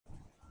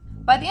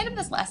By the end of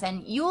this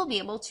lesson, you will be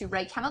able to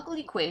write chemical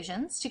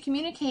equations to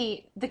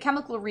communicate the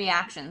chemical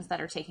reactions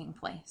that are taking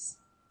place.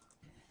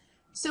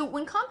 So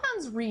when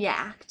compounds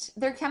react,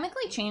 they're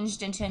chemically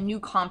changed into new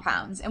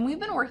compounds, and we've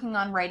been working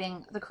on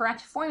writing the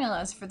correct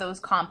formulas for those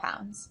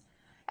compounds.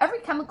 Every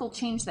chemical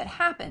change that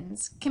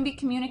happens can be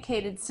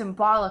communicated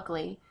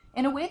symbolically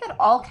in a way that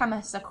all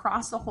chemists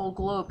across the whole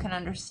globe can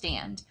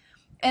understand.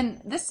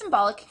 And this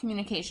symbolic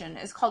communication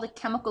is called a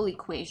chemical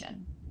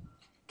equation.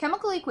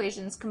 Chemical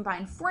equations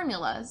combine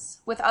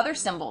formulas with other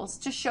symbols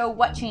to show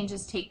what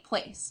changes take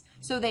place.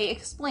 So they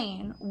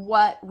explain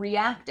what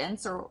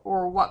reactants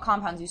or what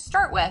compounds you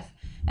start with,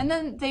 and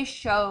then they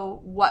show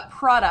what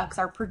products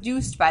are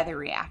produced by the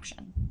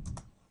reaction.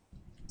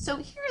 So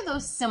here are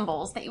those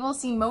symbols that you will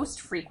see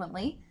most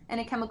frequently in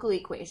a chemical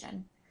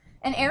equation.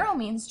 An arrow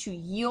means to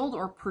yield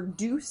or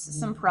produce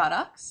some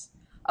products.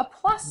 A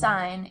plus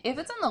sign, if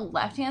it's on the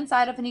left-hand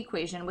side of an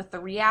equation with the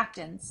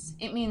reactants,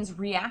 it means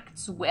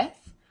reacts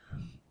with.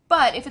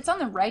 But if it's on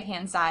the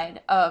right-hand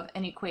side of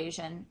an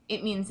equation,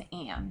 it means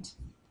and.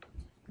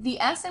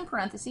 The S in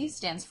parentheses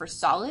stands for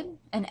solid,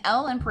 an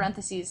L in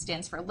parentheses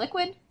stands for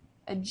liquid,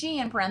 a G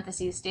in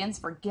parentheses stands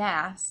for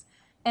gas,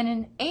 and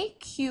an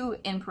AQ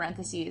in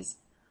parentheses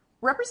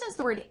represents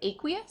the word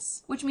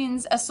aqueous, which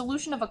means a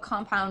solution of a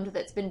compound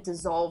that's been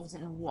dissolved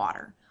in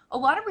water. A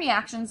lot of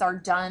reactions are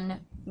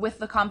done with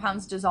the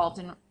compounds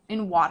dissolved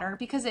in water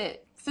because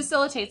it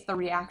facilitates the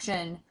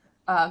reaction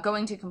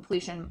going to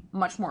completion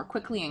much more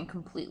quickly and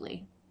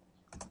completely.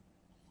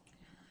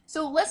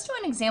 So let's do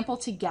an example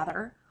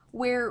together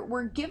where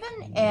we're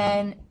given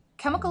a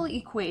chemical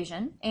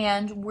equation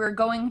and we're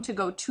going to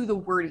go to the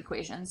word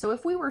equation. So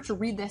if we were to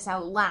read this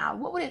out loud,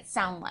 what would it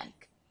sound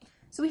like?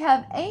 So we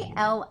have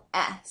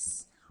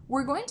ALS.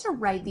 We're going to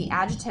write the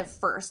adjective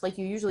first, like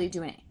you usually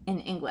do in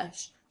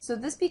English. So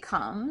this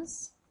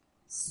becomes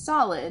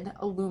solid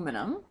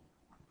aluminum.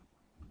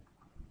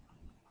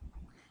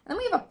 And then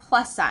we have a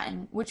plus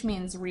sign, which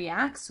means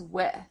reacts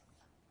with.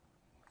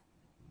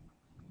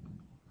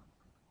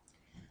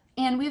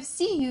 And we have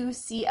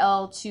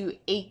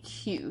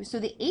CuCl2AQ. So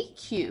the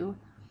AQ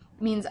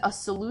means a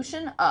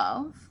solution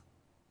of.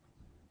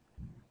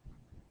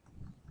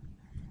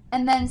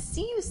 And then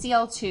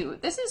CuCl2,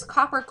 this is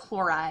copper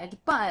chloride,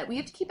 but we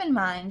have to keep in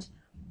mind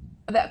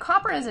that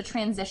copper is a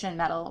transition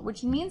metal,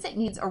 which means it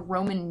needs a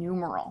Roman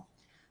numeral.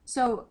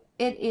 So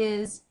it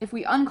is, if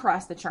we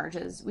uncross the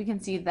charges, we can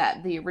see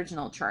that the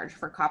original charge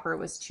for copper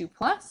was 2+.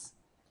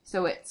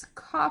 So it's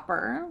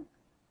copper,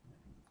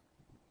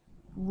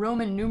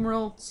 Roman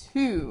numeral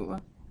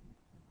 2,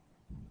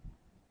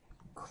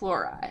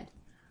 chloride.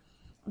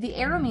 The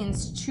arrow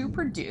means to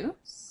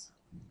produce.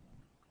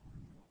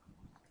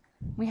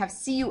 We have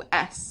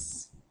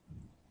CuS.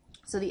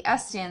 So the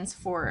S stands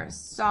for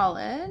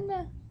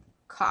solid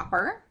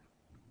copper.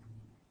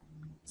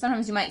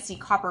 Sometimes you might see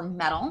copper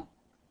metal.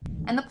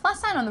 And the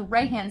plus sign on the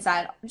right-hand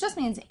side just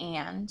means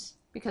and,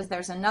 because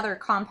there's another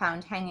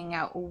compound hanging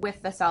out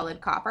with the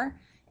solid copper.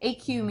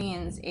 AQ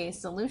means a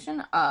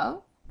solution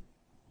of.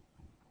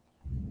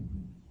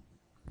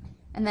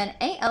 And then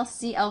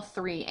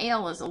AlCl3.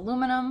 Al is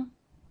aluminum.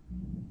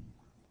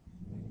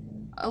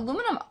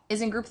 Aluminum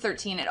is in group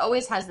 13. It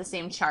always has the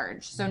same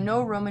charge, so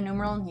no Roman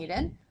numeral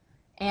needed.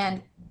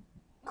 And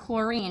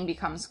chlorine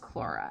becomes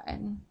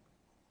chloride.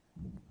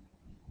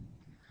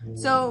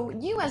 So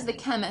you as the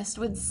chemist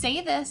would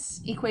say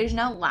this equation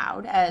out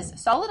loud as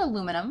solid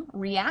aluminum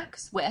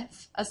reacts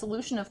with a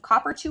solution of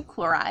copper 2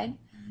 chloride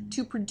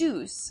to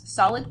produce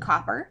solid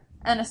copper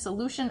and a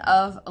solution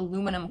of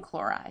aluminum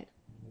chloride.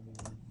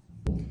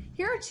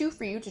 Here are two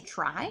for you to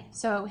try.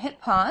 So hit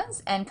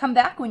pause and come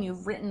back when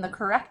you've written the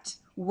correct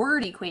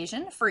word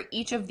equation for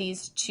each of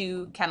these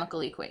two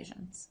chemical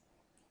equations.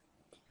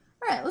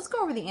 All right, let's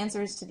go over the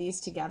answers to these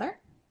together.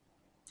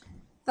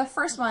 The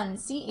first one,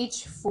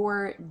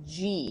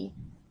 CH4G.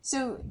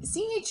 So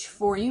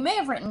CH4, you may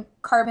have written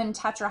carbon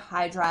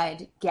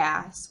tetrahydride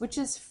gas, which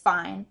is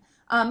fine.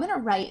 I'm going to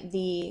write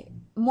the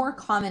more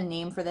common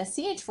name for this.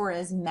 CH4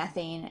 is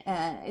methane.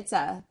 It's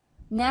a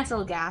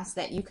natural gas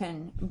that you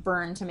can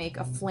burn to make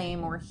a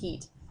flame or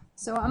heat.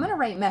 So I'm going to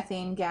write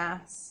methane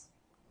gas.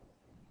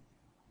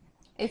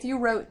 If you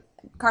wrote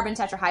carbon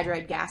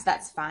tetrahydride gas,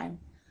 that's fine.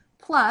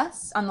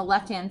 Plus, on the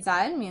left-hand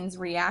side, means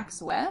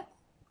reacts with.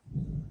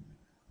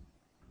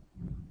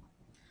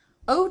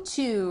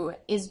 O2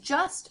 is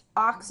just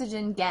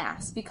oxygen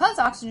gas. Because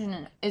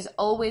oxygen is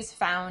always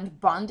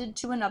found bonded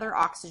to another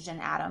oxygen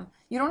atom,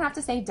 you don't have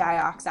to say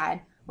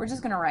dioxide. We're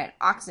just going to write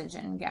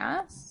oxygen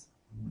gas.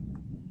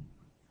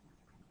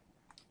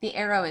 The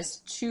arrow is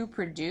to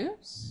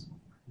produce.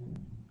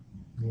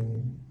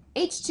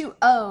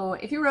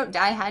 H2O, if you wrote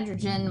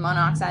dihydrogen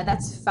monoxide,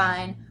 that's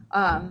fine.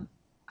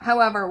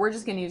 However, we're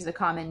just going to use the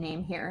common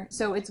name here.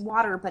 So it's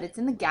water, but it's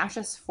in the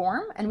gaseous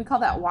form, and we call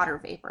that water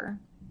vapor.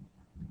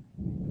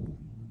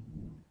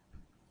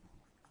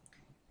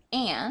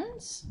 And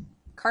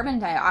carbon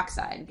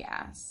dioxide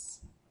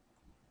gas.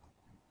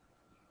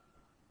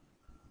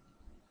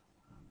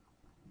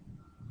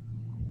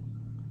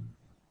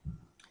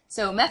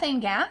 So methane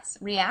gas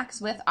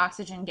reacts with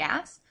oxygen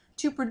gas.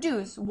 to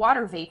produce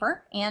water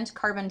vapor and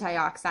carbon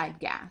dioxide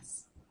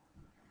gas.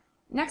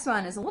 Next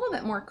one is a little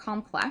bit more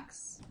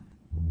complex.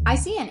 I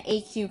see an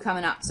AQ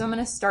coming up, so I'm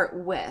going to start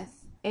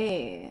with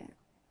a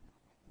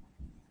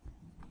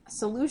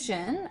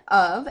solution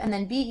of, and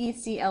then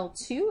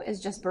BeCl2 is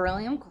just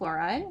beryllium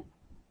chloride.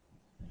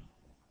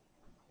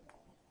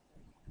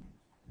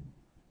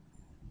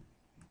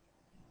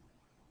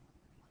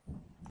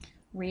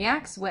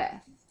 Reacts with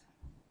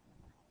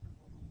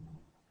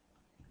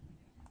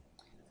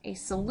a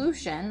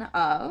solution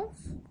of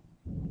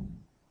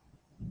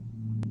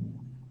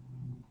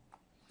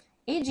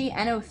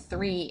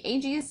AgNO3.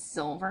 Ag is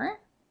silver.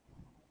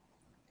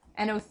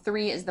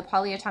 NO3 is the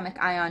polyatomic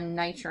ion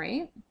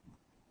nitrate.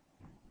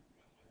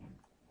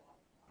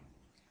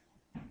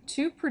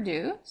 To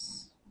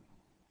produce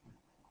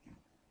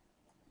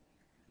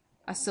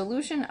a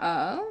solution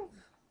of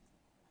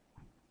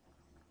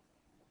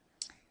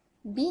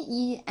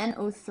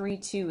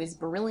BeNO3 is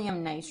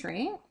beryllium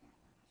nitrate.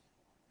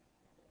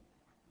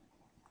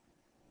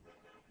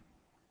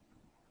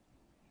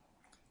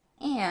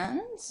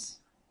 And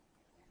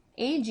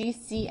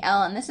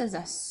AgCl, and this is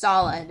a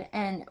solid,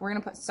 and we're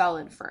going to put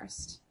solid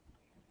first.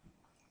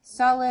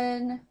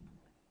 Solid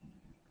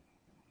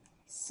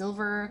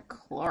silver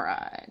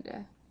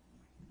chloride.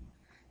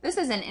 This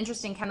is an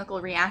interesting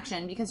chemical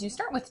reaction because you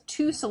start with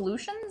two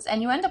solutions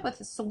and you end up with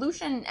a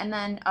solution and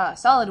then a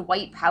solid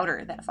white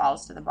powder that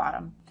falls to the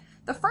bottom.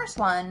 The first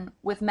one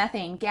with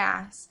methane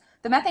gas,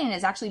 the methane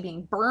is actually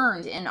being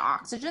burned in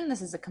oxygen.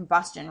 This is a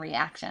combustion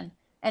reaction,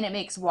 and it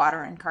makes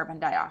water and carbon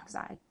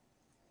dioxide.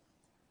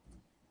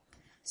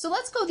 So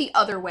let's go the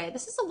other way.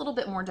 This is a little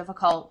bit more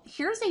difficult.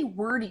 Here's a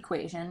word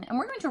equation, and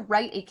we're going to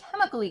write a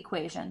chemical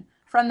equation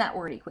from that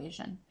word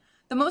equation.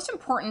 The most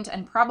important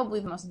and probably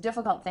the most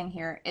difficult thing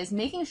here is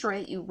making sure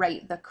that you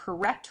write the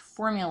correct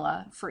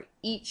formula for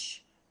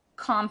each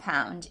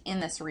compound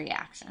in this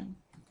reaction.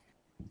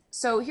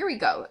 So here we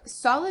go.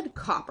 Solid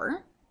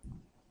copper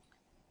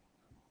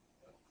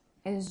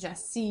is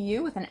just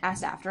Cu with an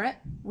S after it,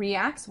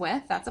 reacts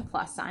with, that's a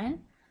plus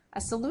sign, a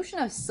solution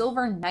of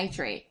silver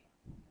nitrate.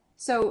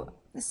 So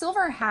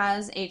silver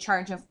has a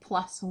charge of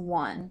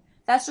 +1.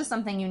 That's just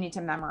something you need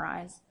to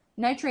memorize.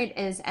 Nitrate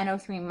is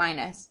NO3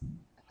 minus.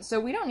 So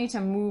we don't need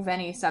to move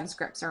any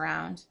subscripts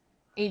around.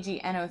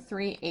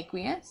 AgNO3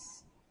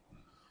 aqueous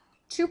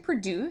to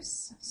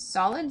produce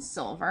solid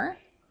silver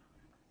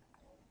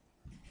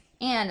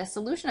and a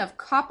solution of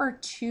copper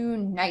 2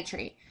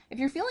 nitrate. If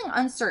you're feeling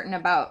uncertain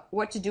about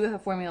what to do with a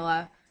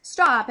formula,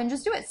 stop and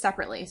just do it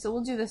separately. So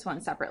we'll do this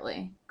one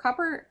separately.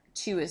 Copper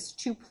 2 is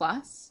 2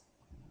 plus.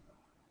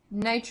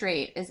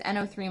 Nitrate is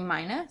NO3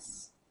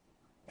 minus.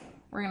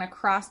 We're going to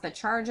cross the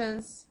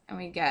charges and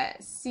we get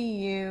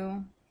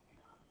Cu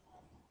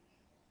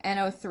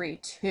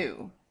NO3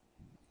 2.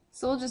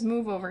 So we'll just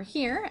move over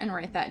here and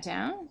write that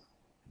down.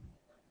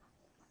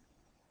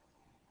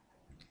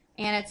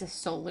 And it's a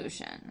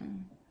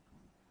solution.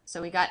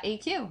 So we got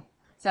AQ.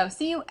 So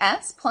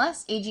CuS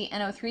plus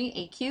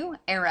AgNO3 AQ,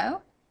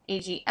 arrow,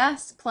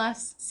 AgS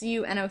plus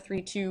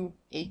CuNO3 2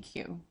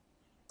 AQ.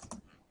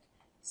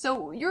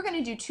 So you're going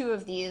to do two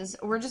of these.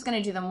 We're just going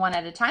to do them one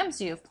at a time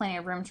so you have plenty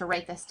of room to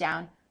write this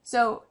down.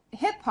 So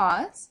hit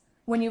pause.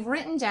 When you've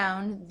written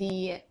down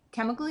the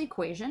chemical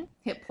equation,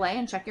 hit play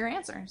and check your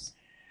answers.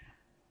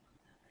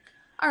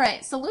 All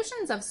right,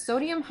 solutions of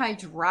sodium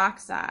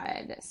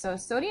hydroxide. So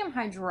sodium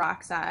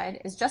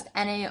hydroxide is just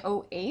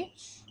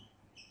NaOH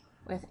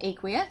with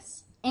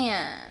aqueous,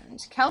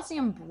 and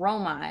calcium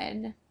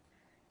bromide.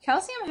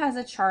 Calcium has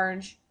a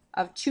charge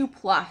of 2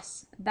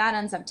 plus. That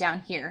ends up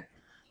down here.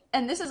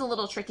 And this is a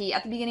little tricky.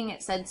 At the beginning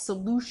it said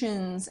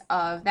solutions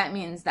of, that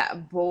means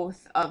that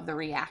both of the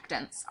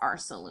reactants are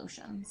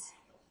solutions.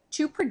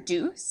 To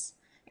produce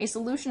a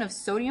solution of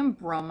sodium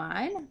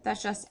bromide,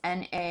 that's just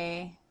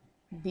NaBr,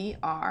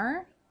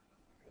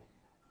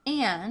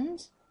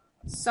 and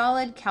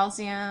solid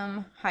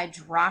calcium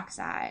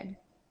hydroxide.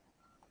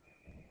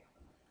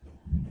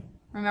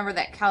 Remember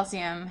that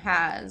calcium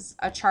has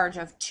a charge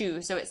of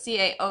 2, so it's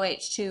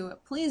CaOH2.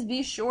 Please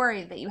be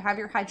sure that you have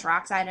your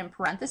hydroxide in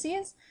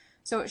parentheses,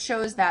 so it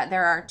shows that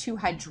there are 2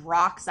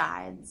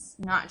 hydroxides,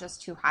 not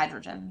just 2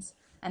 hydrogens,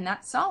 and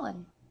that's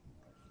solid.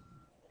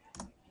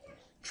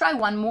 Try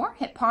one more,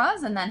 hit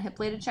pause, and then hit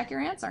play to check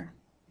your answer.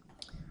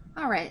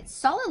 All right,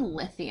 solid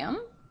lithium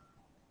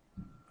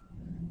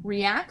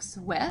reacts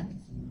with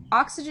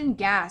oxygen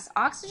gas.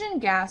 Oxygen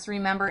gas,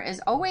 remember, is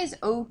always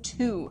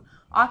O2.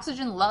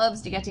 Oxygen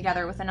loves to get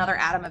together with another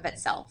atom of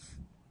itself.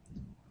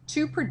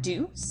 To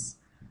produce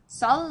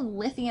solid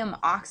lithium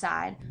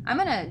oxide, I'm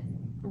going to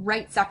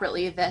write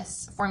separately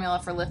this formula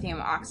for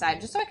lithium oxide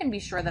just so I can be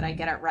sure that I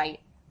get it right.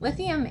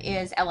 Lithium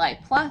is Li+,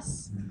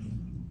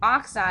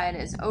 oxide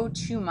is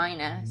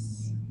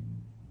O2-.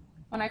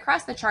 When I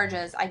cross the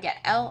charges, I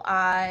get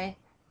Li2O,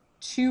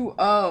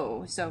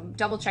 so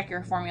double check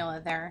your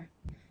formula there,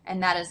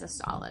 and that is a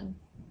solid.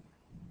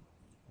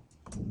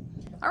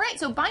 All right,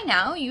 so by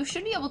now you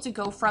should be able to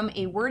go from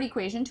a word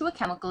equation to a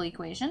chemical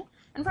equation,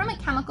 and from a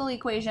chemical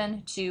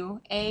equation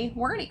to a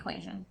word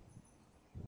equation.